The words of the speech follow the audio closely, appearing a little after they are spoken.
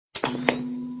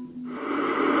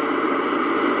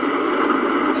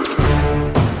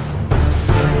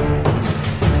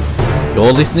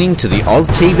You're listening to the Oz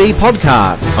TV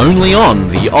podcast, only on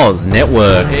the Oz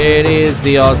Network. It is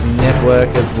the Oz Network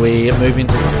as we move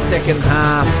into the second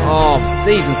half of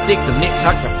Season 6 of Nip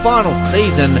Tuck, the final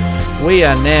season. We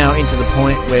are now into the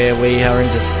point where we are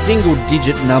into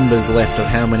single-digit numbers left of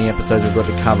how many episodes we've got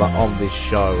to cover of this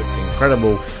show. It's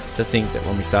incredible to think that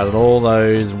when we started all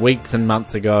those weeks and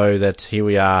months ago, that here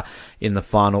we are in the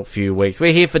final few weeks.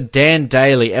 We're here for Dan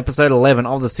Daly, episode 11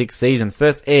 of the 6th season,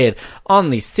 first aired on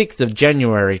the 6th of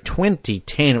January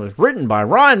 2010. It was written by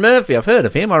Ryan Murphy. I've heard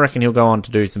of him. I reckon he'll go on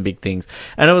to do some big things.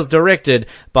 And it was directed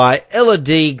by Ella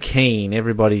D. Keane,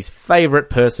 everybody's favourite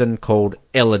person called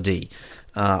Ella D.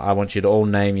 I want you to all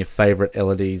name your favourite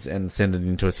LEDs and send it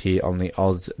in to us here on the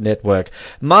Oz Network.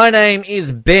 My name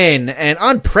is Ben, and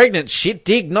I'm pregnant, shit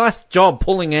dig. Nice job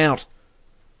pulling out.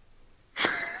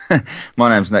 My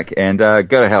name's Nick, and go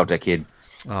to hell, dickhead.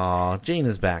 Oh,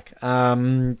 Gina's back.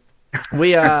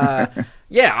 We are...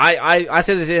 Yeah, I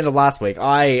said this at the end of last week.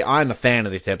 I'm a fan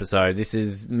of this episode. This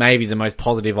is maybe the most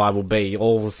positive I will be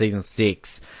all of season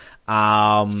 6.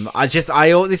 This is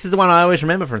the one I always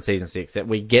remember from season 6, that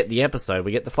we get the episode,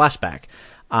 we get the flashback,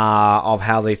 of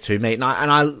how these two meet.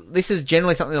 This is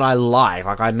generally something that I like.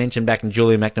 Like I mentioned back in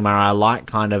Julia McNamara, I like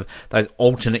kind of those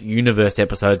alternate universe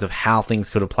episodes of how things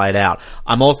could have played out.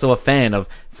 I'm also a fan of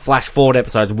flash forward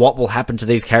episodes, what will happen to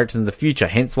these characters in the future,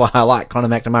 hence why I like Connor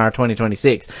McNamara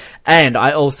 2026. And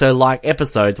I also like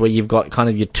episodes where you've got kind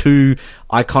of your two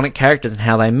iconic characters and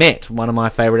how they met. One of my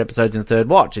favourite episodes in Third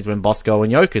Watch is when Bosco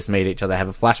and Yokas meet each other, have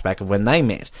a flashback of when they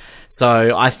met.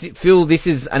 So I feel this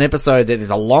is an episode that is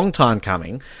a long time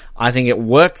coming. I think it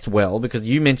works well because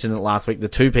you mentioned it last week, the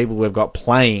two people we've got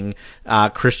playing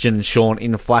Christian and Sean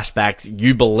in the flashbacks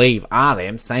you believe are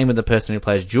them, same with the person who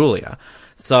plays Julia.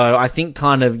 So I think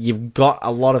kind of you've got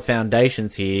a lot of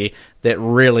foundations here that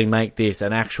really make this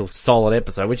an actual solid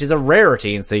episode, which is a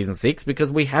rarity in season 6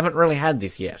 because we haven't really had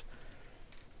this yet.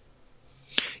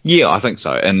 Yeah, I think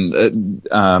so, and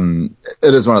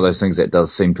it is one of those things that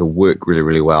does seem to work really,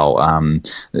 really well.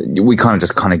 We kind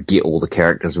of get all the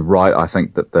characters right. I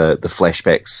think that the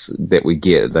flashbacks that we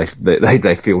get,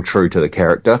 they feel true to the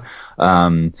character.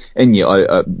 And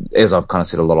yeah, as I've kind of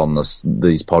said a lot on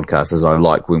these podcasts, is I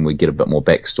like when we get a bit more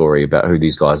backstory about who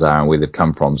these guys are and where they've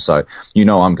come from. So I'm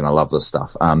going to love this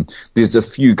stuff. There's a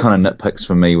few kind of nitpicks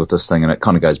for me with this thing, and it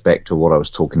kind of goes back to what I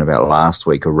was talking about last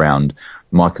week around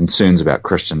my concerns about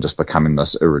Christian just becoming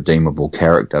this irredeemable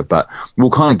character, but we'll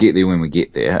kind of get there when we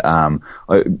get there.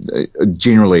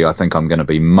 Generally, I think I'm going to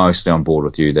be mostly on board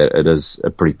with you that it is a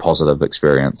pretty positive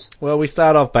experience. Well, we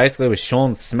start off basically with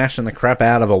Sean smashing the crap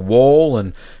out of a wall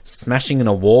and smashing an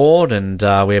award, and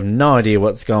we have no idea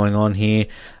what's going on here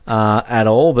at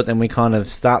all, but then we kind of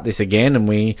start this again and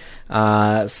we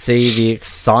see the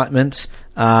excitement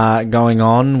going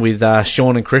on with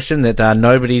Sean and Christian, that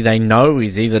nobody they know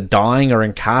is either dying or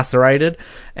incarcerated,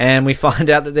 and we find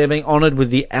out that they're being honoured with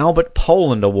the Albert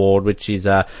Poland Award, which is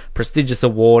a prestigious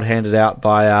award handed out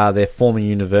by their former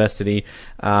university,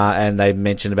 and they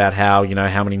mentioned about how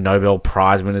many Nobel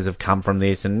Prize winners have come from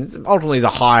this, and it's ultimately the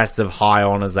highest of high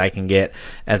honours they can get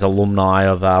as alumni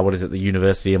of the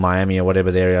University of Miami or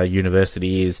whatever their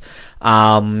university is.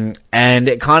 And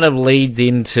it kind of leads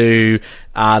into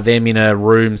them in a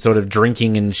room sort of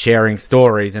drinking and sharing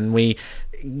stories, and we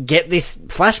get this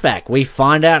flashback. We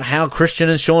find out how Christian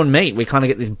and Sean meet. We kind of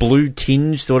get this blue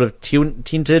tinge sort of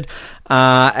tinted,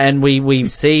 and we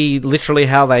see literally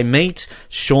how they meet.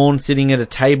 Sean sitting at a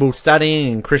table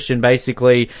studying, and Christian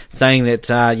basically saying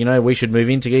that, we should move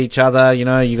into each other, you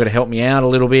got to help me out a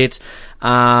little bit.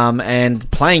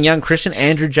 And playing young Christian,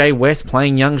 Andrew J. West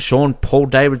playing young Sean, Paul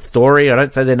David Story. I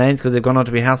don't say their names because they've gone on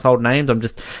to be household names. I'm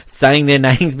just saying their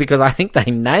names because I think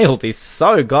they nailed this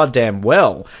so goddamn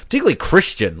well. Particularly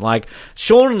Christian. Like,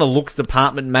 Sean in the looks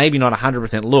department, maybe not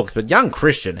 100% looks, but young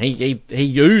Christian, he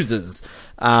oozes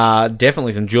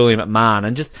definitely some Julia McMahon,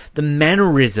 and just the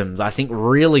mannerisms I think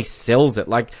really sells it.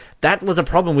 Like, that was a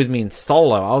problem with me in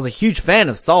Solo. I was a huge fan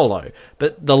of Solo,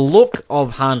 but the look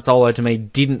of Han Solo to me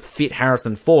didn't fit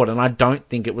Harrison Ford, and I don't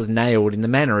think it was nailed in the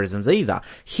mannerisms either.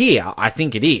 Here, I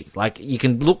think it is. Like, you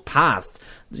can look past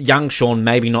young Sean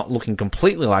maybe not looking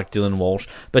completely like Dylan Walsh,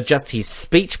 but just his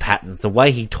speech patterns, the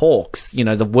way he talks,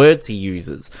 the words he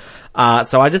uses.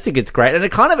 So I just think it's great, and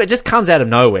it just comes out of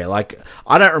nowhere. Like,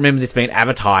 I don't remember this being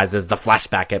advertised as the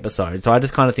flashback episode, so I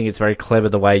just kind of think it's very clever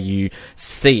the way you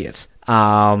see it.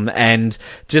 And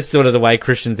just sort of the way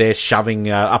Christian's there shoving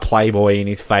a Playboy in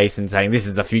his face and saying this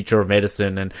is the future of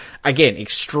medicine, and again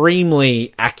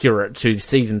extremely accurate to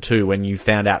season 2 when you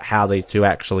found out how these two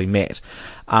actually met.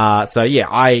 So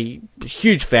yeah,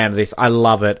 huge fan of this. I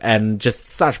love it, and just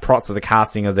such props to the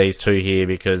casting of these two here,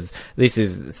 because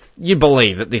you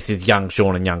believe that this is young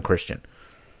Sean and young Christian.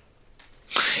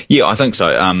 Yeah, I think so.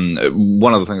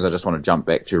 One of the things I just want to jump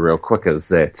back to real quick is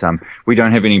that we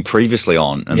don't have any previously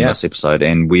on in this episode,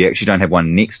 and we actually don't have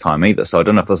one next time either. So I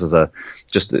don't know if this is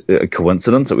just a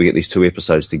coincidence that we get these 2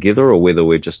 episodes together, or whether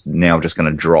we're just going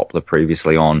to drop the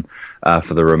previously on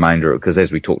for the remainder. Because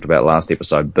as we talked about last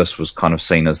episode, this was kind of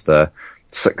seen as the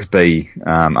 6B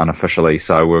unofficially,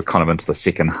 so we're kind of into the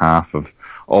second half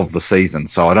of the season.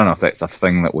 So I don't know if that's a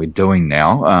thing that we're doing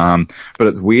now, but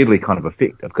it's weirdly kind of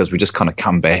effective, because we just kind of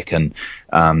come back and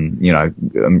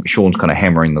Sean's kind of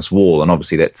hammering this wall, and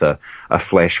obviously that's a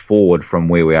flash forward from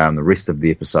where we are in the rest of the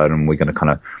episode, and we're going to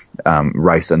kind of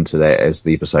race into that as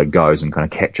the episode goes and kind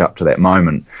of catch up to that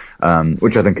moment,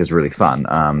 which I think is really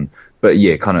fun. But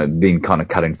yeah, kind of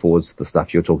cutting forwards to the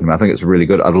stuff you're talking about. I think it's really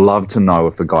good. I'd love to know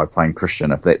if the guy playing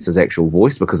Christian, if that's his actual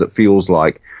voice, because it feels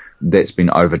like that's been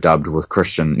overdubbed with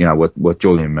Christian, with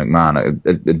Julian McMahon.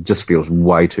 It just feels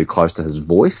way too close to his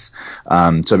voice. So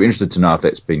I'd be interested to know if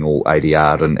that's been all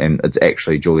ADR'd and it's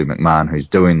actually Julian McMahon who's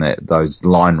doing those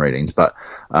line readings. But,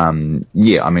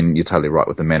 yeah, I mean, you're totally right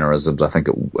with the mannerisms. I think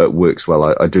it works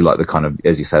well. I do like the kind of,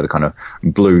 as you say, the kind of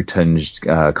blue tinged,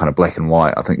 kind of black and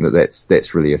white. I think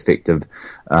that's really effective.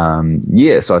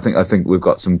 Yeah, so I think we've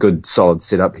got some good solid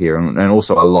setup here. And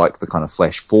also I like the kind of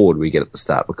flash forward we get at the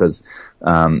start, because,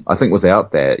 I think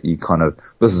without that,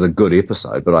 this is a good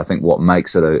episode, but I think what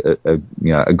makes it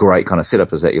a great kind of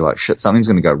setup is that you're like, shit, something's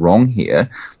going to go wrong here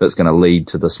that's going to lead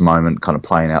to this moment kind of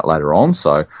playing out later on.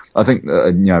 So I think,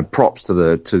 props to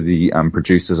the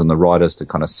producers and the writers to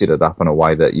kind of set it up in a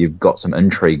way that you've got some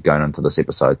intrigue going into this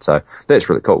episode. So that's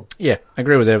really cool. Yeah, I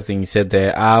agree with everything you said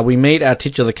there. We meet our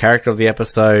titular character of the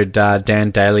episode,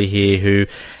 Dan Daly here, who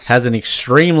has an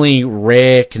extremely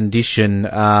rare condition,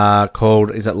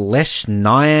 called, is it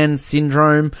Lesch-Nyhan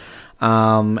syndrome?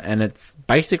 And it's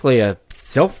basically a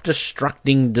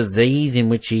self-destructing disease in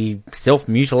which he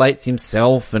self-mutilates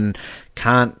himself and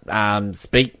can't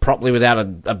speak properly without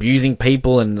abusing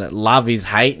people, and love is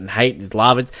hate and hate is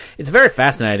love. It's very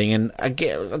fascinating, and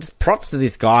again, just props to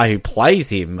this guy who plays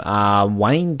him.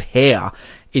 Wayne Pear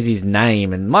is his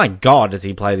name, and my God, does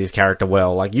he play this character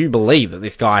well. Like, you believe that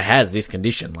this guy has this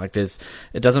condition. Like, it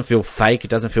doesn't feel fake, it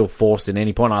doesn't feel forced at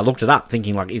any point. I looked it up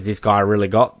thinking, like, is this guy really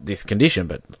got this condition?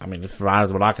 But, I mean, as far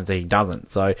as what I can see, he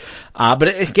doesn't. So, but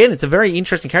again, it's a very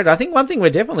interesting character. I think one thing we're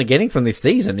definitely getting from this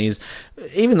season is,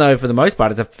 even though for the most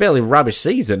part it's a fairly rubbish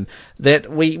season,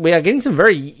 that we are getting some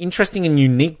very interesting and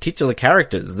unique titular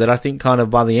characters that I think kind of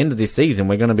by the end of this season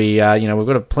we're going to be, we've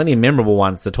got plenty of memorable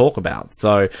ones to talk about.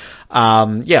 So,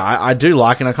 yeah, I do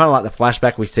like, and I kind of like the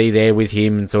flashback we see there with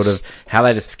him and sort of how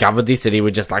they discovered this, that he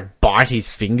would just like bite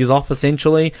his fingers off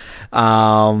essentially.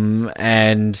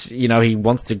 And, he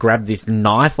wants to grab this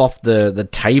knife off the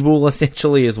table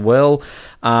essentially as well.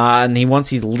 And he wants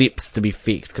his lips to be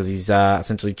fixed because he's,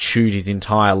 essentially chewed his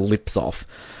entire lips off.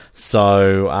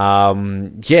 So,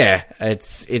 yeah,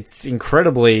 it's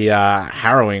incredibly,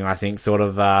 harrowing, I think, sort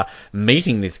of,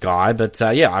 meeting this guy. But,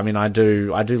 yeah, I mean, I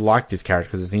do like this character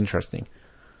because it's interesting.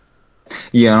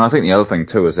 Yeah, and I think the other thing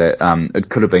too is that it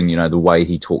could have been, the way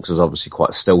he talks is obviously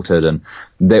quite stilted, and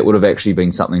that would have actually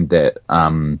been something that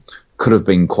could have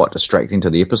been quite distracting to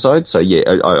the episode. So yeah,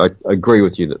 I agree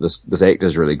with you that this actor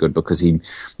is really good, because you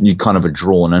kind of are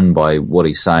drawn in by what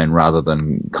he's saying rather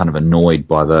than kind of annoyed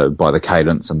by the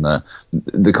cadence and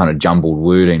the kind of jumbled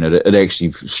wording. It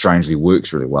actually strangely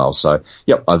works really well. So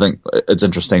yep, I think it's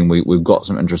interesting. We've got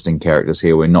some interesting characters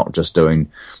here. We're not just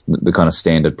doing the kind of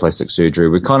standard plastic surgery.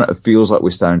 It feels like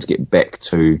we're starting to get back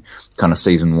to kind of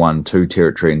season 1-2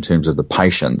 territory in terms of the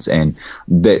patients, and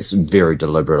that's very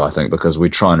deliberate, I think, because we're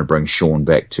trying to bring Sean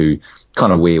back to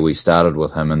kind of where we started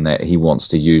with him, and that he wants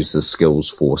to use his skills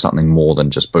for something more than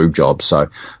just boob jobs. So,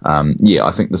 yeah,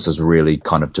 I think this is really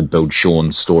kind of to build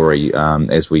Sean's story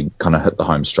as we kind of hit the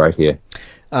home straight here.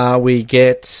 We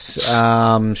get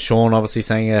Sean obviously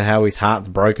saying how his heart's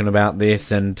broken about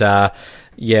this, and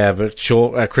yeah, but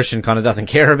Christian kind of doesn't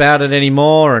care about it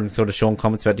anymore, and sort of Sean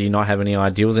comments about, do you not have any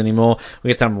ideals anymore? We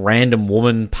get some random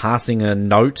woman passing a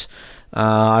note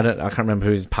I can't remember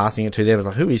who's passing it to there. It was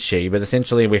like, who is she? But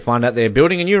essentially we find out they're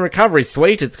building a new recovery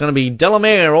suite. It's going to be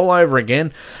Delamere all over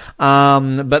again.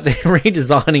 But they're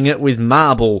redesigning it with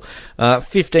marble,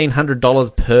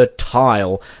 $1,500 per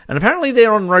tile. And apparently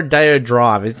they're on Rodeo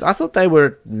Drive. I thought they were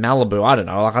at Malibu. I don't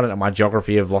know my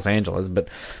geography of Los Angeles, but,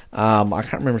 I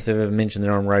can't remember if they've ever mentioned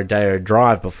they're on Rodeo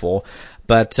Drive before.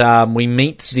 But we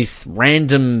meet this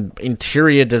random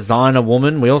interior designer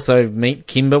woman. We also meet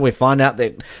Kimber. We find out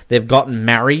that they've gotten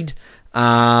married.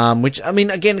 Which, I mean,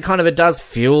 again, kind of it does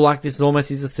feel like this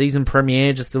almost is a season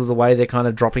premiere, just the way they're kind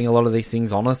of dropping a lot of these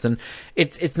things on us. And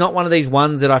it's not one of these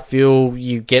ones that I feel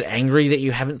you get angry that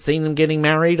you haven't seen them getting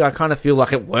married. I kind of feel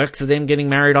like it works for them getting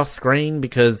married off screen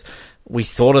because we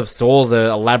sort of saw the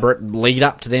elaborate lead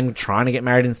up to them trying to get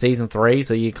married in season 3,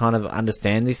 so you kind of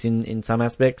understand this in some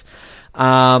aspects.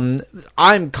 I'm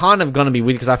kind of going to be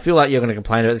with, because I feel like you're going to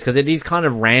complain about this, because it is kind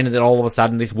of random that all of a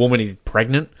sudden this woman is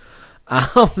pregnant.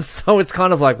 So it's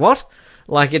kind of like, what?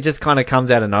 Like, it just kind of comes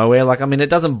out of nowhere. Like, I mean, it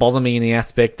doesn't bother me in the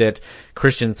aspect that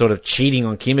Christian's sort of cheating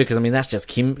on Kimber, because, I mean, that's just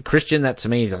Christian. That, to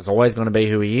me, is always going to be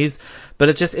who he is. But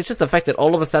it's just the fact that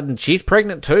all of a sudden she's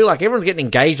pregnant too. Like, everyone's getting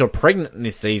engaged or pregnant in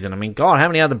this season. I mean, God, how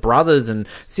many other brothers and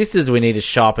sisters we need to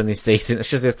show up in this season? It's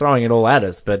just they're throwing it all at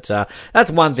us. But that's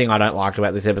one thing I don't like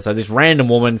about this episode. This random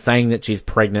woman saying that she's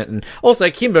pregnant. And also,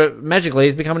 Kimber magically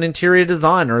has become an interior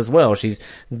designer as well. She's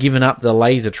given up the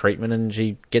laser treatment and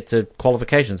she gets her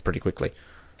qualifications pretty quickly.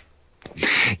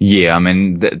 Yeah, I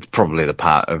mean, that's probably the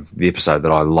part of the episode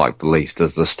that I like the least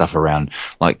is the stuff around,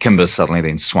 like, Kimber suddenly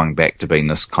then swung back to being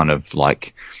this kind of,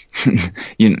 like,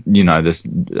 you know, this,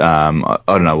 I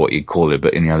don't know what you'd call it,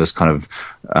 but, you know, this kind of,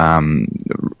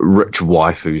 rich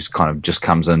wife who's kind of just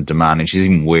comes in demanding. She's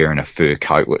even wearing a fur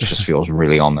coat, which just feels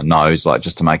really on the nose, like,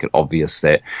 just to make it obvious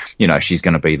that, you know, she's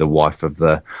going to be the wife of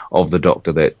the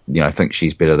doctor that, you know, thinks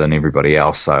she's better than everybody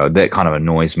else. So that kind of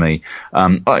annoys me.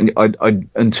 I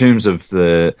in terms of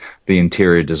the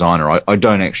interior designer, I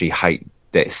don't actually hate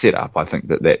that setup. I think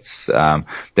that's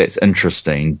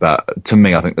interesting, but to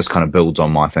me, I think this kind of builds on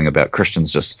my thing about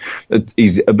Christian's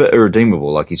he's a bit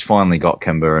irredeemable. Like, he's finally got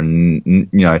Kimber, and,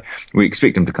 you know, we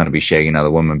expect him to kind of be shagging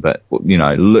another woman, but, you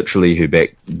know, literally her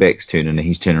back's turned and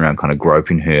he's turning around kind of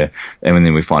groping her, and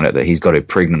then we find out that he's got her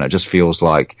pregnant. It just feels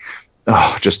like,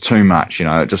 just too much, you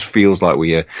know. It just feels like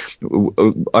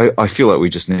I feel like we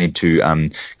just need to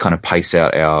kind of pace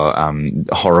out our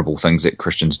horrible things that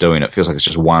Christian's doing. It feels like it's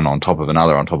just one on top of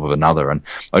another on top of another, and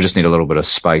I just need a little bit of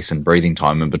space and breathing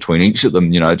time in between each of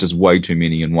them, you know. Just way too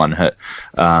many in one hit.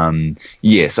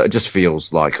 So it just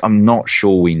feels like I'm not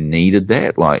sure we needed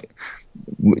that. Like,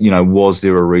 you know, was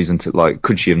there a reason to, like,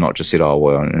 could she have not just said, oh,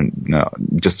 well, and, you know,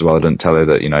 just as well I didn't tell her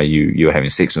that, you know, you were having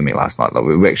sex with me last night. Like,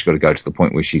 we've actually got to go to the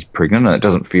point where she's pregnant, and it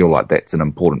doesn't feel like that's an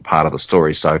important part of the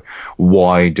story. So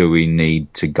why do we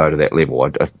need to go to that level?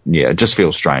 It just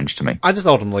feels strange to me. I just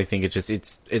ultimately think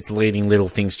it's leading little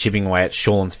things chipping away at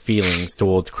Sean's feelings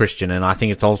towards Christian, and I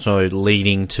think it's also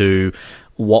leading to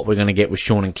what we're going to get with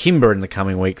Sean and Kimber in the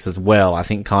coming weeks as well. I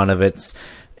think kind of it's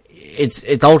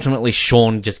ultimately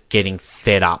Sean just getting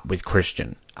fed up with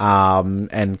Christian.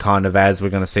 And kind of, as we're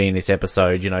going to see in this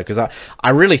episode, you know, because I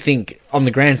really think, on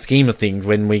the grand scheme of things,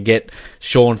 when we get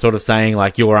Sean sort of saying,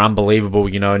 like, you're unbelievable,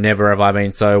 you know, never have I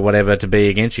been so whatever to be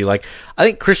against you, like, I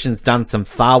think Christian's done some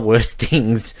far worse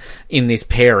things in this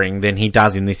pairing than he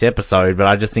does in this episode, but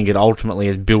I just think it ultimately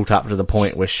has built up to the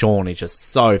point where Sean is just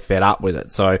so fed up with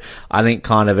it. So I think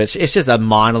kind of it's just a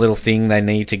minor little thing they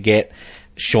need to get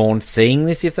Sean seeing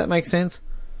this, if that makes sense.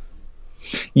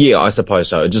 Yeah, I suppose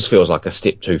so. It just feels like a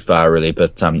step too far, really.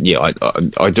 But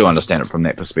I do understand it from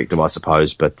that perspective, I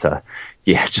suppose. But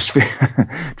it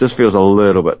just feels a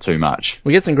little bit too much.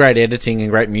 We get some great editing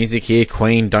and great music here.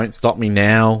 Queen, Don't Stop Me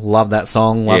Now. Love that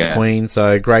song. Love Queen.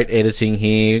 So great editing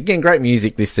here. Again, great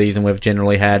music this season we've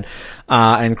generally had.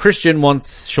 And Christian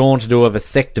wants Sean to do a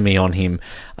vasectomy on him.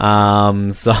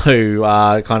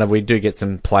 Kind of we do get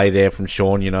some play there from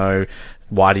Sean, you know.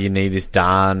 Why do you need this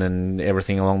done, and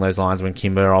everything along those lines, when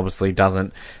Kimber obviously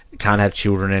can't have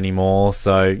children anymore.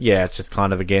 So yeah, it's just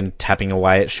kind of, again, tapping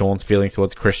away at Sean's feelings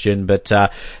towards Christian. But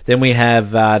then we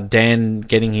have Dan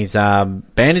getting his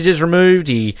bandages removed.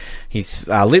 His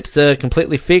lips are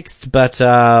completely fixed, but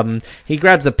he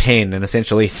grabs a pen and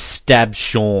essentially stabs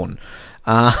Sean.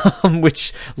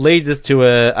 Which leads us to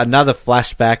another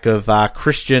flashback of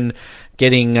Christian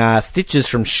getting stitches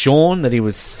from Sean that he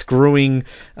was screwing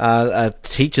a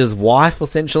teacher's wife or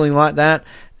something like that.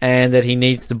 and that he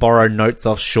needs to borrow notes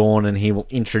off Sean and he will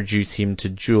introduce him to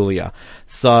Julia.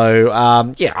 So,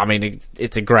 yeah, I mean,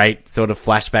 it's a great sort of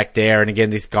flashback there. And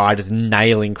again, this guy just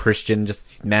nailing Christian,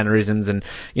 just his mannerisms and,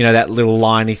 you know, that little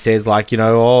line he says like, you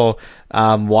know,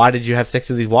 why did you have sex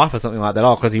with his wife or something like that?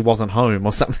 Oh, because he wasn't home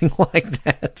or something like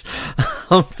that.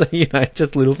 So, you know,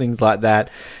 just little things like that.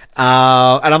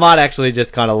 And I might actually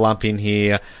just kind of lump in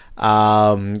here,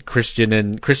 Christian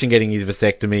getting his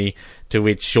vasectomy, to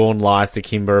which Sean lies to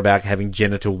Kimber about having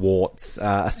genital warts,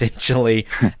 essentially.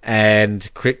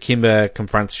 And Kimber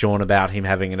confronts Sean about him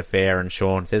having an affair, and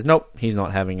Sean says, nope, he's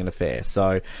not having an affair.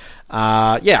 So,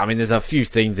 yeah, I mean, there's a few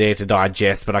scenes there to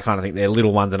digest, but I kind of think they're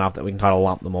little ones enough that we can kind of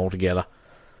lump them all together.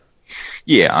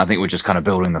 Yeah, I think we're just kind of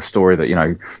building the story that, you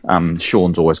know,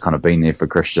 Sean's always kind of been there for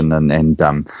Christian and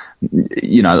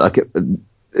you know, like,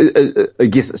 I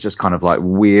guess it's just kind of like,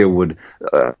 where would,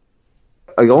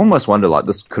 I almost wonder, like,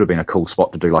 this could have been a cool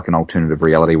spot to do, like, an alternative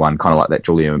reality one, kind of like that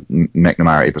Julia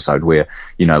McNamara episode where,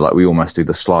 you know, like, we almost do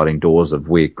the sliding doors of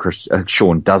where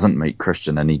Sean doesn't meet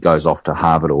Christian and he goes off to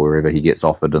Harvard or wherever he gets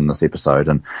offered in this episode,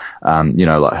 and, you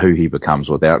know, like, who he becomes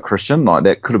without Christian. Like,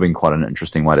 that could have been quite an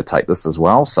interesting way to take this as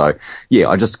well. So, yeah,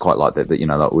 I just quite like that, you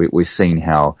know, like, we're seeing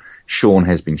how Sean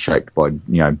has been shaped by, you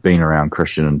know, being around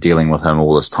Christian and dealing with him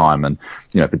all this time, and,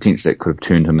 you know, potentially it could have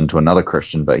turned him into another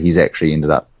Christian, but he's actually ended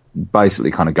up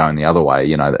basically kind of going the other way,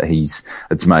 you know, that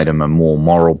it's made him a more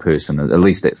moral person. At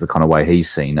least that's the kind of way he's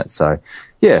seen it. So,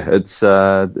 yeah, it's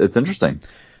interesting.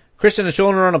 Christian and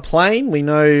Sean are on a plane. We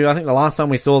know, I think the last time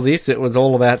we saw this, it was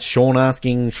all about Sean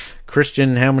asking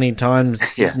Christian how many times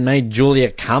made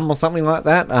Julia come or something like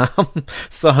that.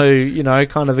 So, you know,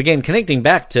 kind of, again, connecting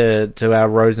back to our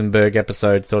Rosenberg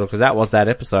episode, sort of, because that was that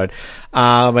episode.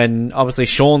 And obviously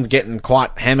Sean's getting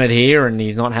quite hammered here, and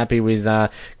he's not happy with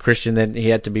Christian that he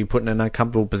had to be put in an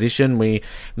uncomfortable position. We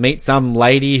meet some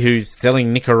lady who's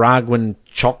selling Nicaraguan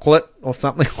chocolate or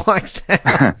something like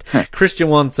that. Christian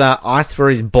wants ice for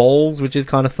his balls, which is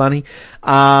kind of funny.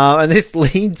 And this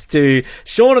leads to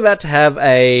Sean about to have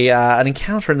an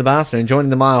encounter in the bathroom,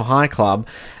 joining the Mile High Club.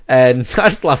 And I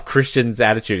just love Christian's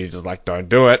attitude. He's just like, don't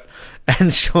do it.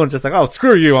 And Sean's just like, oh,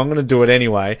 screw you, I'm going to do it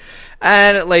anyway.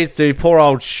 And it leads to poor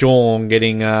old Sean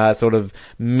getting sort of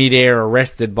mid-air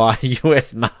arrested by a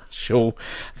US Marshal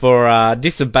for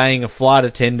disobeying a flight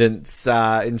attendant's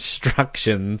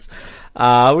instructions.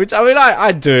 Which, I mean,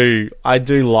 I do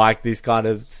like this kind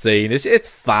of scene. It's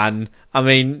fun. I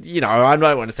mean, you know, I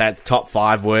don't want to say it's top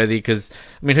 5 worthy, because,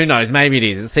 I mean, who knows? Maybe it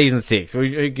is. It's season 6.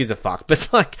 Who gives a fuck? But,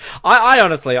 like, I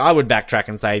honestly, I would backtrack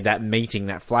and say that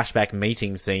flashback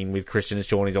meeting scene with Christian and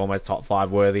Sean is almost top 5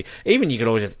 worthy. Even you could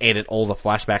always just edit all the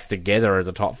flashbacks together as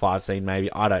a top 5 scene, maybe.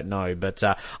 I don't know. But,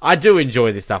 I do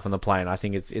enjoy this stuff on the plane. I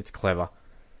think it's clever.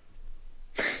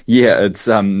 Yeah, it's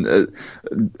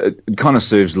it kind of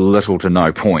serves little to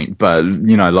no point, but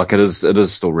you know, like it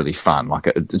is still really fun. Like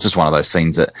it's just one of those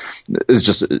scenes that is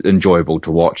just enjoyable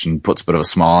to watch and puts a bit of a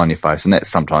smile on your face, and that's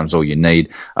sometimes all you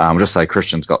need. I'll just say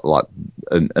Christian's got like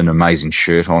an amazing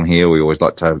shirt on here. We always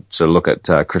like to look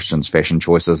at Christian's fashion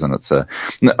choices, and it's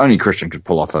only Christian could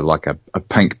pull off a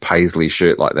pink paisley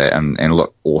shirt like that and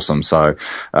look awesome. So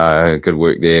good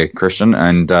work there, Christian.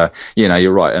 And you know,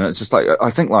 you're right, and it's just like, I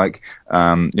think like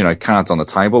you know, cards on the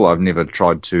table. I've never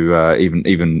tried to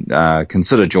even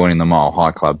consider joining the Mile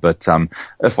High Club, but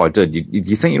if I did,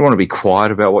 you think you'd want to be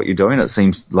quiet about what you're doing? It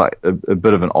seems like a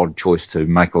bit of an odd choice to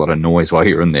make a lot of noise while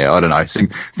you're in there. I don't know. It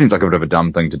seems like a bit of a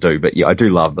dumb thing to do, but yeah, I do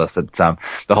love this. It's the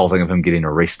whole thing of him getting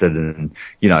arrested, and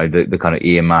you know, the kind of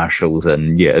air marshals,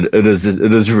 and yeah, it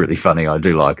is really funny. I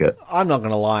do like it. I'm not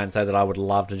going to lie and say that I would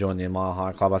love to join the Mile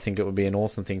High Club. I think it would be an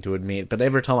awesome thing to admit, but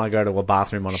every time I go to a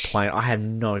bathroom on a plane, I have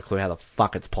no clue how the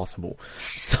fuck it's possible.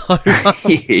 So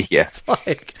yeah, it's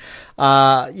like,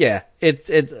 yeah,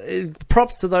 it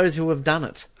props to those who have done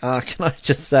it. Can I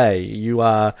just say, you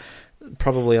are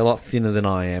probably a lot thinner than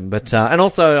I am, but and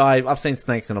also I've seen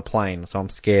snakes in a plane, so I'm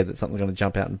scared that something's going to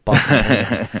jump out and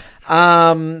bite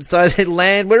me. So they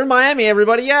land. We're in Miami,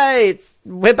 everybody! Yay!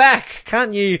 We're back.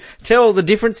 Can't you tell the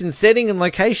difference in setting and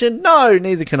location? No,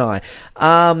 neither can I.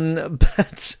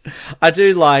 But I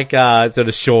do like sort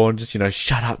of Sean, just, you know,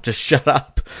 shut up, just shut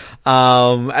up.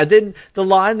 And then the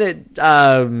line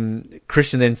that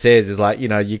Christian then says is like, you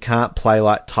know, you can't play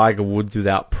like Tiger Woods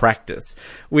without practice,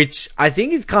 which I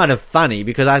think is kind of funny,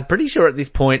 because I'm pretty sure at this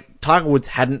point Tiger Woods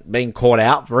hadn't been caught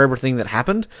out for everything that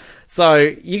happened. So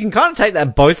you can kind of take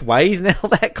that both ways now,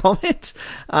 that comment.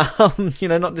 Not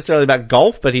necessarily about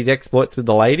golf, but his exploits with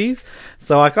the ladies.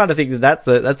 So I kind of think that's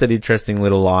an interesting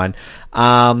little line.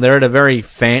 They're at a very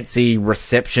fancy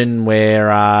reception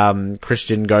where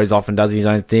Christian goes off and does his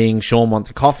own thing. Sean wants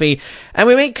a coffee. And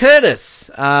we meet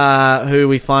Curtis, who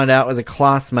we find out was a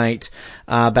classmate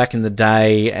back in the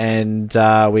day, and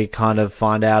we kind of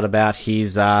find out about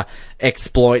his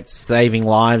exploits saving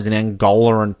lives in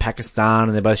Angola and Pakistan,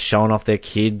 and they're both showing off their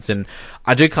kids. And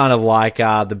I do kind of like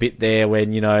the bit there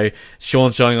when,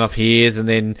 Sean's showing off his, and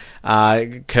then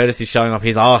Curtis is showing off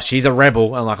his. Oh, she's a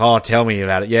rebel. I'm like, oh, tell me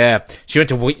about it. Yeah, she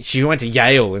went to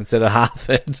Yale instead of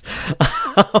Harvard.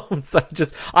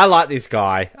 I like this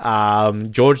guy,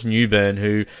 George Newbern,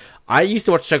 who I used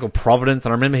to watch a show called Providence,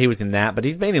 and I remember he was in that, but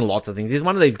he's been in lots of things. He's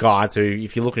one of these guys who,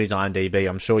 if you look at his IMDb,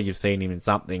 I'm sure you've seen him in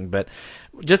something. But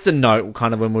just a note,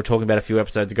 kind of when we were talking about a few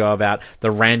episodes ago about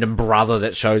the random brother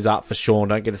that shows up for Sean,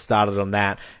 don't get us started on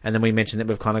that. And then we mentioned that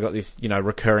we've kind of got this,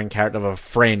 recurring character of a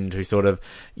friend who sort of,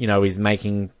 is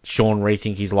making Sean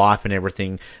rethink his life and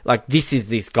everything. Like, this is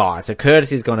this guy. So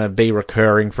Curtis is going to be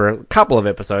recurring for a couple of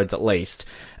episodes at least.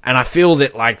 And I feel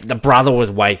that, the brother was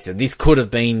wasted. This could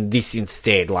have been this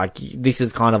instead. This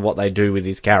is kind of what they do with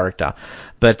his character.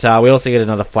 But we also get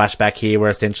another flashback here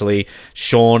where essentially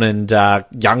Sean and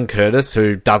young Curtis,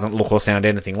 who doesn't look or sound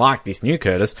anything like this new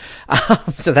Curtis,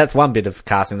 so that's one bit of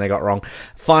casting they got wrong,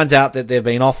 finds out that they've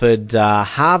been offered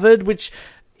Harvard, which,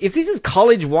 if this is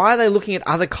college, why are they looking at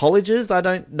other colleges? I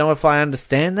don't know if I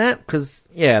understand that, because,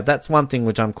 that's one thing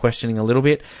which I'm questioning a little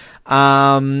bit.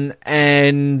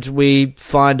 And we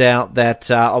find out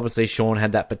that, obviously Sean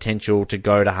had that potential to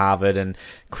go to Harvard, and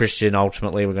Christian,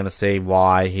 ultimately, we're going to see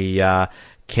why he,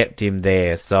 kept him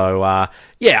there. So,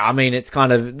 it's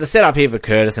kind of the setup here for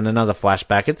Curtis and another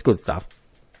flashback. It's good stuff.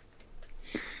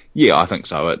 Yeah, I think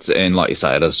so. And like you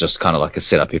say, it is just kind of like a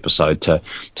setup episode to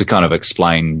kind of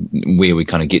explain where we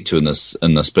kind of get to in this.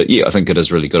 But yeah, I think it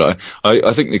is really good.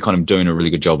 I think they're kind of doing a really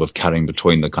good job of cutting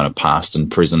between the kind of past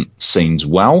and present scenes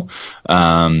well.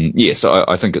 So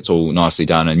I think it's all nicely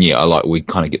done. And yeah, we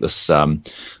kind of get this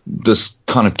this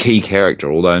kind of key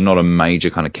character, although not a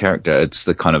major kind of character. It's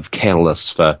the kind of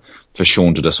catalyst for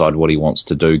Sean to decide what he wants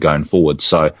to do going forward.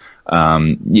 So,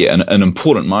 an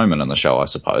important moment in the show, I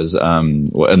suppose,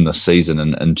 in the season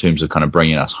in terms of kind of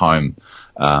bringing us home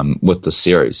with the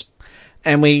series.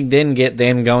 And we then get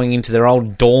them going into their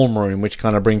old dorm room, which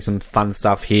kind of brings some fun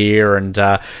stuff here. And,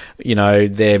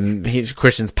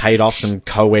 Christian's paid off some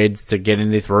co-eds to get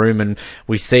in this room. And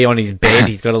we see on his bed,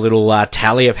 he's got a little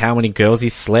tally of how many girls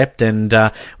he's slept. And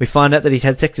we find out that he's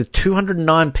had sex with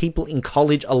 209 people in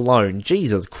college alone.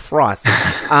 Jesus Christ.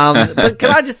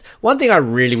 But one thing I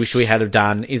really wish we had have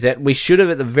done is that we should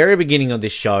have, at the very beginning of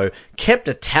this show, kept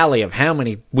a tally of how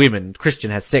many women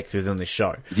Christian has sex with on this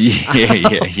show.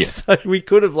 Yeah. So we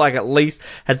could have, at least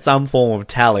had some form of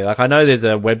tally. I know there's a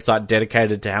website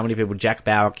dedicated to how many people Jack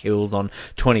Bauer kills on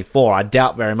 24. I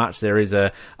doubt very much there is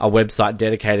a website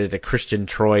dedicated to Christian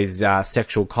Troy's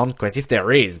sexual conquest. If there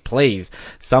is, please,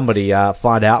 somebody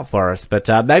find out for us. But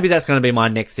maybe that's going to be my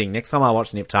next thing. Next time I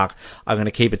watch Nip Tuck, I'm going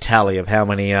to keep a tally of how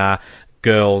many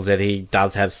girls that he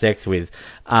does have sex with.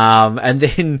 And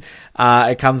then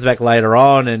it comes back later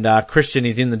on, and Christian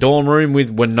is in the dorm room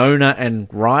with Winona and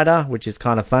Ryder, which is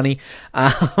kind of funny.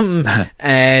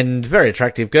 And very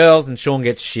attractive girls, and Sean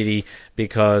gets shitty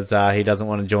because he doesn't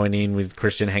want to join in with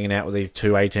Christian hanging out with these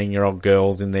two 18-year-old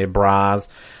girls in their bras.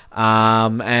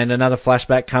 And another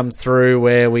flashback comes through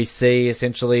where we see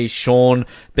essentially Sean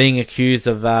being accused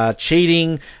of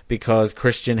cheating because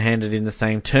Christian handed in the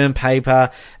same term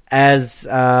paper as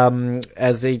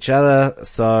each other.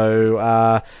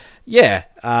 So,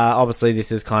 obviously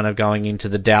this is kind of going into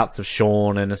the doubts of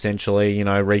Sean and essentially,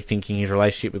 rethinking his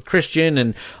relationship with Christian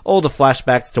and all the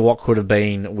flashbacks to what could have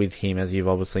been with him, as you've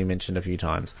obviously mentioned a few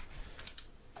times.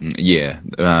 Yeah,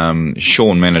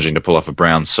 Sean managing to pull off a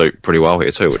brown suit pretty well here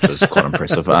too, which is quite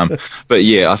impressive. But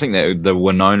yeah, I think that the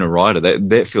Winona Ryder,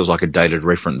 that feels like a dated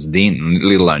reference then,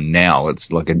 let alone now. It's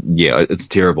it's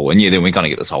terrible. And yeah, then we kind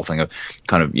of get this whole thing of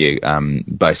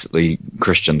basically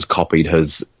Christian's copied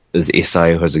his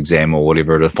essay or his exam or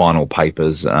whatever, the final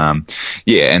papers. And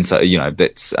so,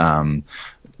 that's,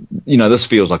 this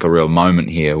feels like a real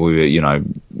moment here where,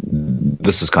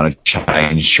 this has kind of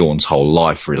changed Sean's whole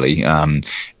life, really.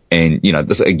 And,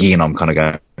 this, again, I'm kind of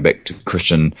going back to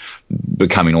Christian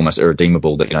becoming almost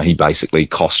irredeemable, that, he basically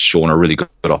cost Sean a really good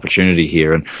opportunity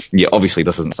here. And, obviously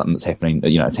this isn't something that's happening,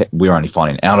 we're only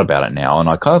finding out about it now. And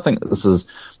I kind of think that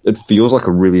it feels like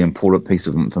a really important piece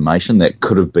of information that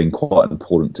could have been quite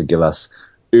important to give us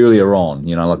earlier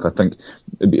on. I think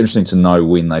it'd be interesting to know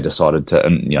when they decided to,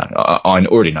 and I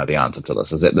already know the answer to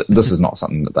this, is that this is not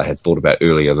something that they had thought about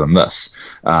earlier than this.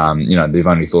 They've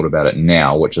only thought about it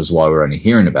now, which is why we're only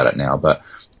hearing about it now, but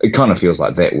it kind of feels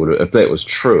like if that was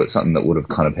true, it's something that would have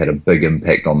kind of had a big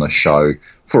impact on the show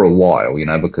for a while,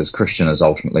 because Christian is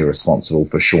ultimately responsible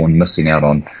for Sean missing out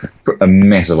on a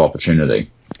massive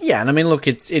opportunity. Yeah, and I mean, look,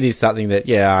 it is something that,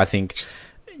 I think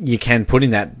you can put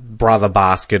in that brother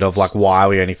basket of like, why are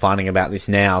we only finding about this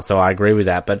now? So I agree with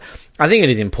that, but I think it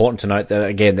is important to note that,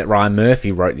 again, that Ryan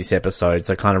Murphy wrote this episode,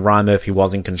 so kind of Ryan Murphy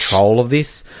was in control of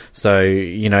this, so,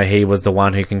 he was the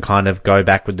one who can kind of go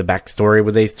back with the backstory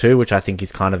with these two, which I think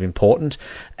is kind of important,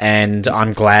 and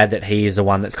I'm glad that he is the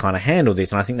one that's kind of handled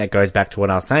this, and I think that goes back to what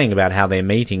I was saying about how their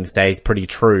meeting stays pretty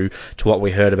true to what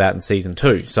we heard about in season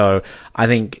 2, so I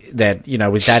think that,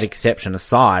 with that exception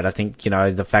aside, I think,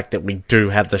 the fact that we do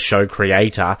have the show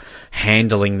creator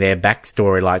handling their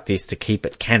backstory like this to keep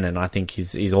it canon, I think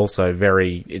is also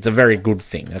it's a very good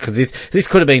thing, because this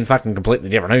could have been fucking completely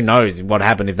different. Who knows what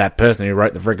happened if that person who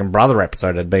wrote the freaking brother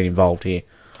episode had been involved here.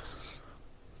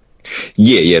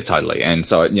 Yeah, totally. And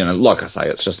so, like I say,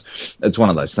 it's one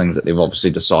of those things that they've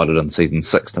obviously decided in season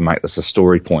 6 to make this a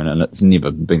story point, and it's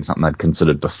never been something they'd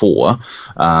considered before,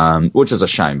 which is a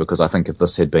shame, because I think if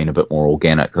this had been a bit more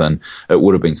organic, then it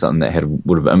would have been something that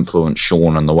would have influenced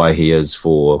Sean in the way he is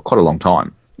for quite a long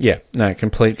time. Yeah, no,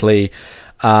 completely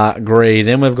agree.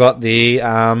 Then we've got the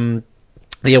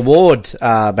award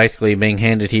basically being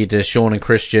handed here to Sean and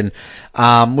Christian,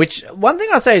 which one thing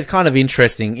I say is kind of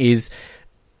interesting is,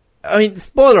 I mean,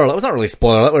 spoiler alert, it's not really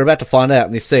spoiler alert, we're about to find out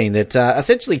in this scene that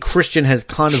essentially Christian has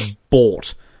kind of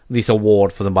bought this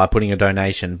award for them by putting a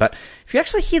donation, but if you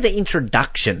actually hear the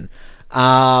introduction,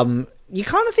 you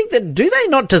kind of think that, do they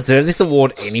not deserve this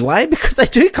award anyway? Because they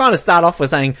do kind of start off with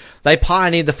saying they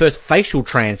pioneered the first facial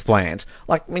transplant.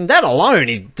 Like, I mean, that alone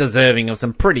is deserving of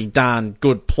some pretty darn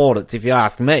good plaudits, if you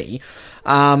ask me.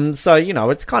 So,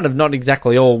 it's kind of not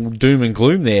exactly all doom and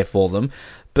gloom there for them.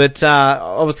 But,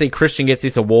 obviously Christian gets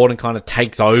this award and kind of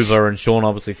takes over, and Sean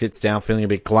obviously sits down feeling a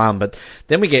bit glum, but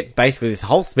then we get basically this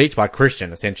whole speech by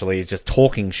Christian, essentially, is just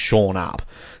talking Sean up.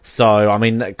 So, I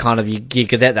mean, that kind of, you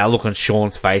get that look on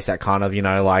Sean's face, that kind of, he's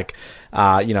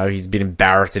a bit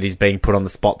embarrassed that he's being put on the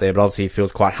spot there, but obviously he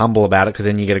feels quite humble about it, because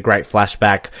then you get a great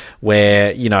flashback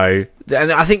where, and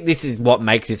I think this is what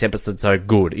makes this episode so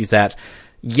good, is that,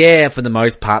 for the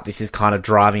most part, this is kind of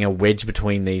driving a wedge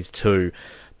between these two.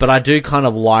 But I do kind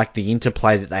of like the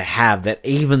interplay that they have, that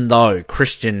even though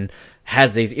Christian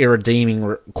has these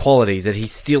irredeeming qualities, that he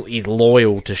still is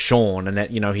loyal to Sean, and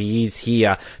that, he is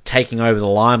here taking over the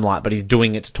limelight, but he's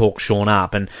doing it to talk Sean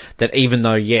up, and that even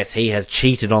though, yes, he has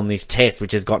cheated on this test,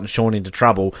 which has gotten Sean into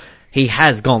trouble, he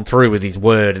has gone through with his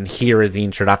word, and here is the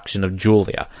introduction of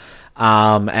Julia.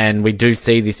 And we do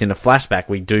see this in a flashback.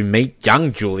 We do meet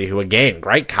young Julia, who, again,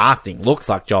 great casting, looks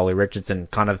like Jolie Richardson,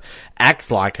 kind of acts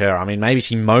like her. I mean, maybe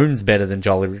she moans better than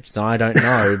Jolie Richardson, I don't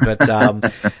know, but,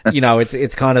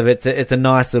 it's a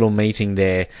nice little meeting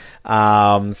there.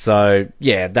 So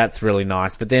yeah, that's really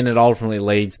nice. But then it ultimately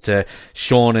leads to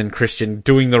Sean and Christian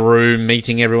doing the room,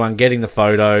 meeting everyone, getting the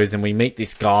photos, and we meet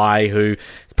this guy who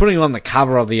is putting on the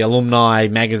cover of the alumni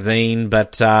magazine,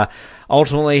 but,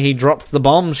 ultimately, he drops the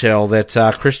bombshell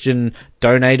that Christian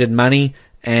donated money,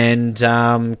 and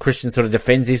Christian sort of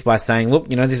defends this by saying, look,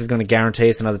 this is going to guarantee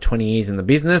us another 20 years in the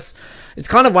business. It's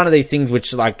kind of one of these things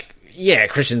which,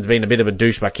 Christian's been a bit of a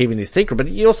douche by keeping this secret, but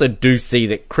you also do see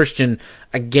that Christian,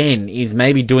 again, is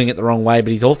maybe doing it the wrong way,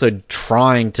 but he's also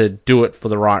trying to do it for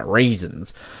the right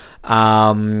reasons.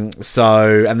 And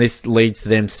this leads to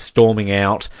them storming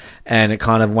out, and it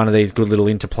kind of one of these good little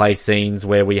interplay scenes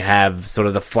where we have sort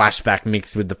of the flashback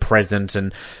mixed with the present,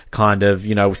 and kind of,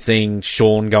 seeing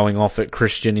Sean going off at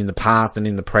Christian in the past and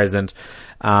in the present.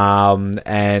 I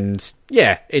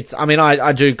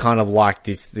do kind of like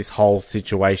this whole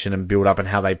situation and build up, and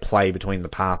how they play between the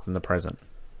past and the present.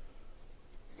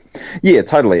 Yeah,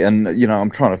 totally. And,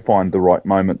 I'm trying to find the right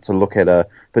moment to look at a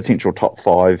potential top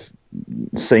 5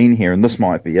 scene here, and this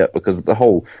might be it, because the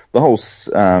whole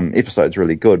episode's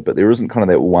really good, but there isn't kind of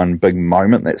that one big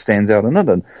moment that stands out in it,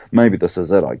 and maybe this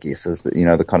is it, I guess, is that,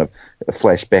 the kind of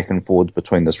flash back and forwards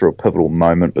between this real pivotal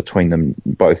moment between them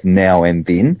both now and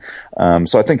then.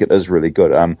 So I think it is really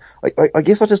good. I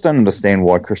guess I just don't understand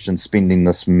why Christian's spending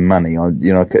this money.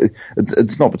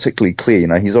 It's not particularly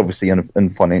clear. He's obviously in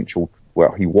financial,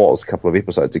 well, he was a couple of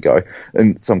episodes ago,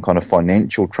 in some kind of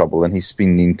financial trouble, and he's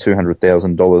spending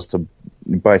 $200,000 to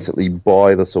basically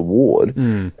buy this award,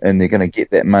 and they're going to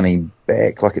get that money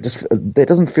back. Like that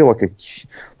doesn't feel like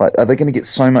are they going to get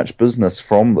so much business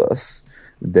from this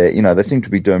that, you know, they seem to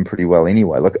be doing pretty well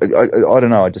anyway. Like I don't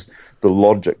know, the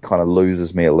logic kind of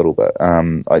loses me a little bit.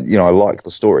 I like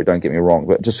the story, don't get me wrong,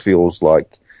 but it just feels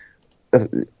like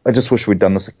I just wish we'd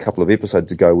done this a couple of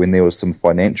episodes ago when there was some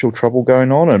financial trouble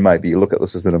going on, and maybe you look at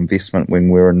this as an investment when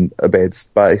we're in a bad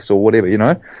space or whatever, you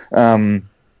know.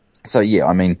 So yeah,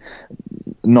 I mean,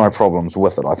 no problems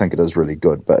with it. I think it is really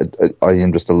good, but I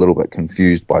am just a little bit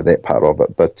confused by that part of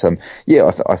it. But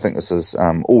yeah, I think this is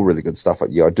all really good stuff.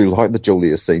 Yeah, I do like the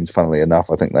Julia scenes. Funnily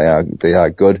enough, I think they are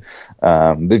good.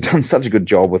 They've done such a good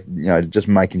job with, you know, just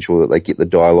making sure that they get the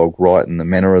dialogue right and the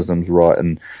mannerisms right.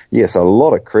 And yes, a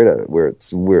lot of credit where it's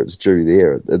due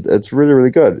there. It's really, really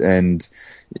good. And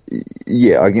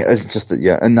yeah, it's just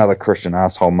another Christian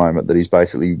asshole moment that he's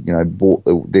basically, you know, bought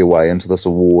their way into this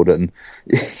award, and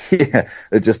yeah,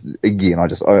 it just, again,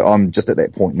 I'm just at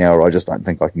that point now where I just don't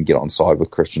think I can get on side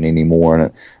with Christian anymore,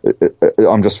 and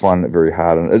I'm just finding it very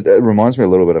hard, and it reminds me a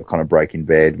little bit of kind of Breaking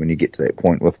Bad when you get to that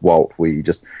point with Walt where you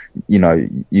just, you know,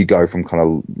 you go from kind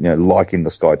of, you know, liking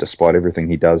this guy despite everything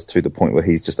he does to the point where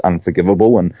he's just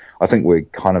unforgivable, and I think we're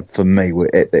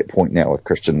at that point now with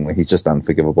Christian where he's just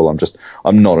unforgivable. I'm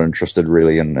not interested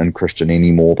really in Christian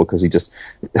anymore because he just,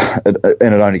 and it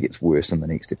only gets worse in the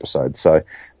next episode. So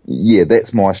yeah,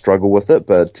 that's my struggle with it.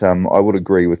 But I would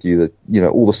agree with you that, you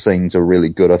know, all the scenes are really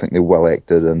good. I think they're well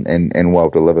acted and well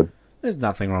delivered. There's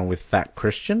nothing wrong with fat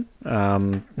Christian.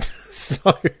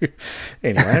 So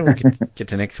anyway, we'll get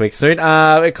to next week soon.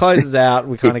 It closes out.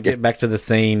 We kind of get back to the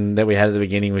scene that we had at the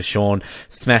beginning with Sean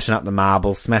smashing up the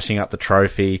marbles, smashing up the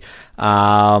trophy.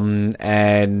 And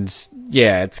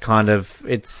yeah, it's kind of,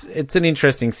 it's an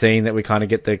interesting scene that we kind of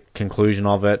get the conclusion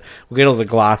of it. We get all the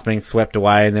glass being swept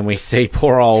away, and then we see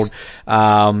poor old,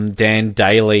 Dan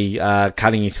Daly,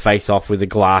 cutting his face off with the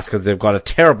glass because they've got a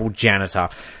terrible janitor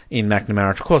in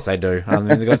McNamara. Of course they do.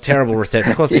 They've got terrible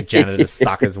reception. Of course their janitors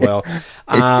suck as well.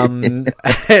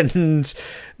 And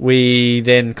we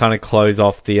then kind of close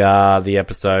off the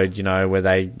episode, you know,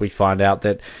 where we find out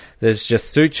that there's just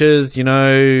sutures, you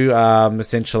know,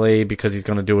 essentially because he's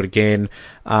going to do it again.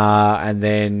 And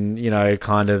then, you know,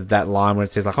 kind of that line where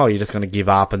it says like, oh, you're just going to give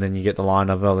up. And then you get the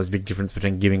line of, oh, there's a big difference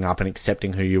between giving up and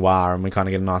accepting who you are. And we kind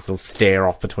of get a nice little stare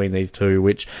off between these two,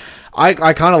 which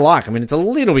I kind of like. I mean, it's a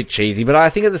little bit cheesy, but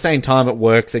I think at the same time it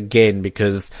works again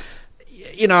because,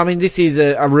 you know, I mean, this is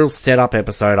a real setup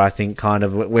episode, I think, kind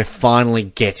of. We're finally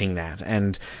getting that.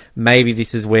 And maybe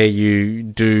this is where you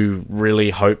do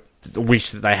really wish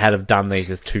that they had have done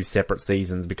these as two separate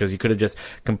seasons, because you could have just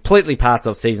completely passed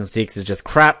off season 6 as just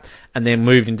crap and then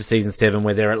moved into season 7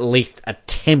 where they're at least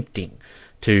attempting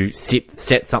to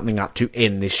set something up to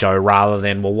end this show, rather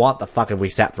than, well, what the fuck have we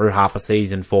sat through half a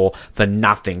season for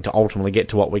nothing to ultimately get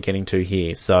to what we're getting to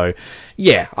here. So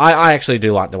yeah, I actually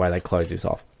do like the way they close this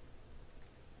off.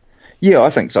 Yeah,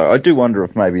 I think so. I do wonder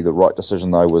if maybe the right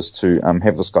decision, though, was to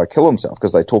have this guy kill himself,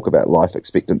 because they talk about life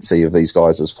expectancy of these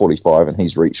guys as 45 and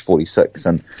he's reached 46.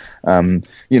 And,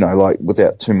 you know, like,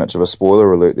 without too much of a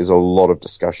spoiler alert, there's a lot of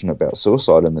discussion about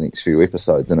suicide in the next few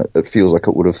episodes, and it feels like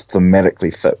it would have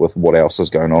thematically fit with what else is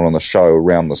going on the show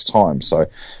around this time. So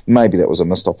maybe that was a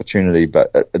missed opportunity, but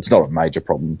it's not a major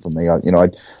problem for me. I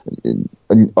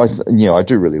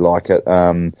do really like it.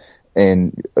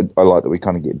 And I like that we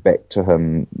kind of get back to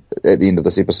him at the end of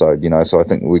this episode, you know, so I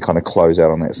think we kind of close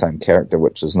out on that same character,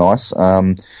 which is nice.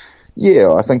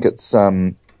 Yeah, I think it's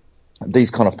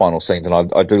these kind of final scenes,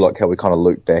 and I do like how we kind of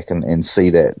loop back and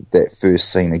see that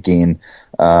first scene again,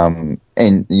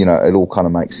 and, you know, it all kind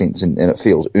of makes sense, and it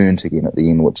feels earned again at the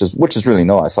end, which is really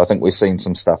nice. I think we've seen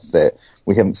some stuff that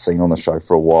we haven't seen on the show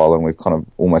for a while, and we've kind of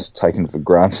almost taken for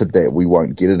granted that we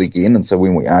won't get it again, and so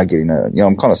when we are getting it, you know,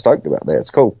 I'm kind of stoked about that.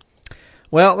 It's cool.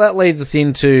 Well, that leads us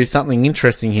into something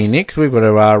interesting here, Nick. We've got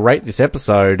to rate this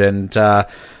episode, and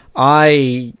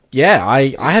I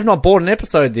have not bought an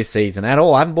episode this season at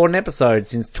all. I haven't bought an episode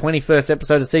since 21st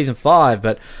episode of season 5,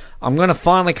 but I'm going to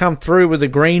finally come through with the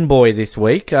Green Boy this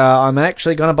week. I'm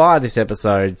actually going to buy this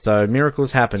episode, so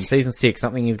miracles happen. Season 6,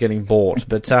 something is getting bought.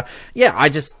 But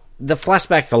the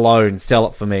flashbacks alone sell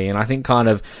it for me, and I think kind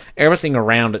of everything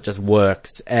around it just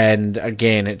works. And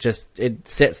again, it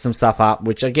sets some stuff up,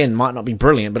 which again might not be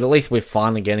brilliant, but at least we're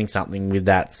finally getting something with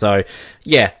that. So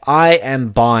yeah, I am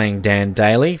buying Dan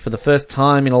Daly for the first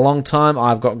time in a long time.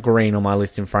 I've got green on my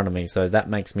list in front of me, so that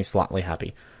makes me slightly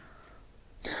happy.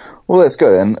 Well, that's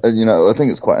good, and you know, I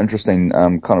think it's quite interesting.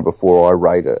 Kind of before I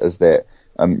rate it, is that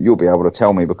you'll be able to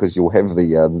tell me because you'll have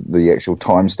the actual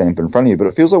timestamp in front of you. But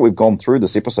it feels like we've gone through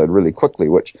this episode really quickly,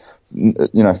 which,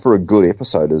 for a good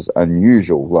episode is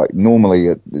unusual. Like normally,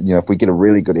 if we get a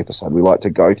really good episode, we like to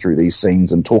go through these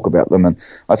scenes and talk about them. And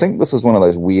I think this is one of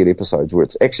those weird episodes where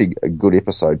it's actually a good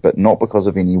episode, but not because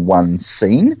of any one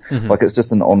scene. Mm-hmm. Like it's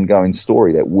just an ongoing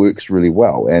story that works really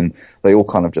well, and they all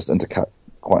kind of just intercut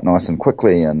quite nice and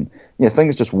quickly, and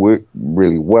things just work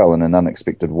really well in an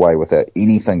unexpected way without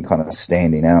anything kind of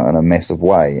standing out in a massive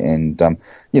way. And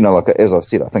like as I've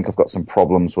said, I think I've got some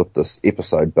problems with this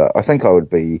episode, but I think I would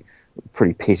be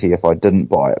pretty petty if I didn't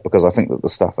buy it, because I think that the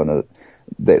stuff in it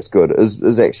that's good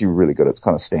is actually really good. It's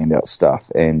kind of standout stuff,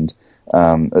 and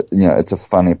it's a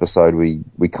fun episode.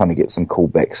 We kind of get some cool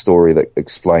backstory that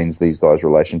explains these guys'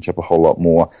 relationship a whole lot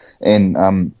more. And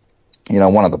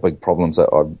one of the big problems that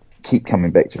I keep coming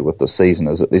back to with this season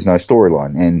is that there's no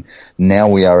storyline, and now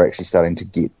we are actually starting to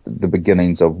get the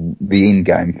beginnings of the end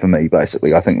game for me.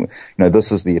 Basically, I think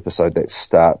this is the episode that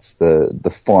starts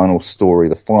the final story.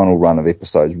 The final run of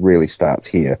episodes really starts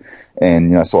here,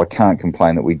 and so I can't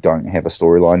complain that we don't have a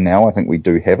storyline now. I think we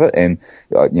do have it, and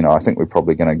I think we're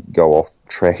probably going to go off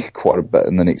track quite a bit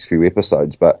in the next few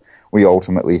episodes, but we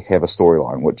ultimately have a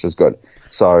storyline, which is good.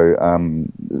 So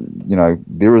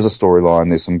there is a storyline.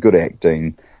 There's some good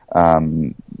acting.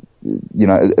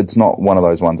 It's not one of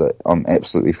those ones that I'm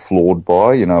absolutely floored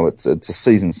by. It's a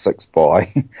season 6 buy,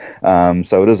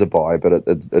 so it is a buy, but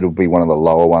it'll be one of the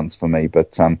lower ones for me.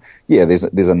 But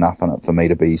there's enough in it for me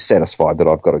to be satisfied that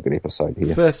I've got a good episode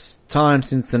here. First time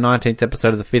since the 19th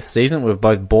episode of the 5th season, we've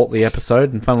both bought the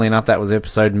episode, and funnily enough, that was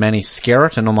episode Manny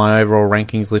Skerritt, and on my overall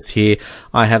rankings list here,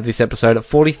 I have this episode at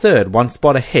 43rd, one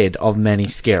spot ahead of Manny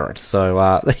Skerritt.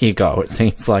 So there you go. It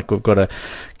seems like we've got a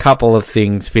couple of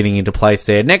things fitting into place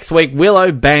there. Next week,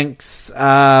 Willow Banks,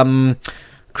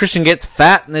 Christian gets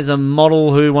fat, and there's a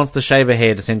model who wants to shave her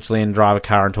head, essentially, and drive a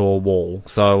car into a wall.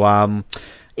 So, I mean,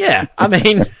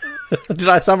 did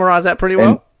I summarise that pretty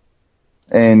well?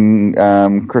 And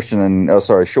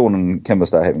Sean and Kimber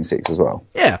start having sex as well.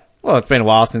 Yeah. Well, it's been a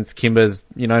while since Kimber's,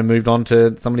 moved on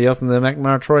to somebody else in the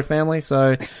McNamara-Troy family,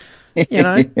 so...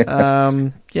 Yes.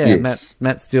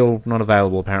 Matt's still not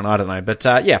available apparently. I don't know, but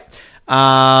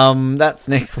that's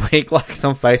next week. Like us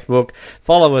on Facebook,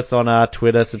 follow us on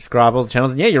Twitter, subscribe all the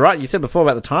channels. And yeah, you're right. You said before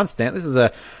about the timestamp. This is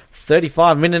a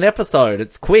 35-minute episode.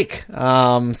 It's quick.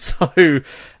 So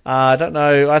I don't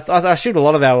know. I assumed a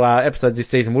lot of our episodes this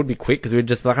season would be quick because we'd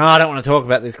just be like, I don't want to talk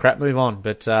about this crap. Move on.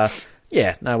 But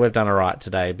we've done all right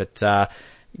today. But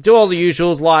do all the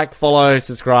usuals, like, follow,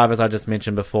 subscribe, as I just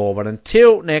mentioned before. But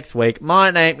until next week,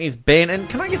 my name is Ben, and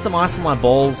can I get some ice for my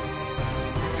balls?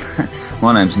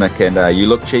 My name's Nick, and you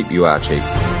look cheap, you are cheap.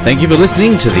 Thank you for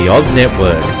listening to the Oz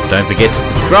Network. Don't forget to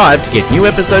subscribe to get new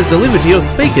episodes delivered to your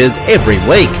speakers every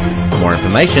week. For more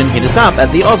information, hit us up at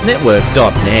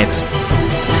theoznetwork.net.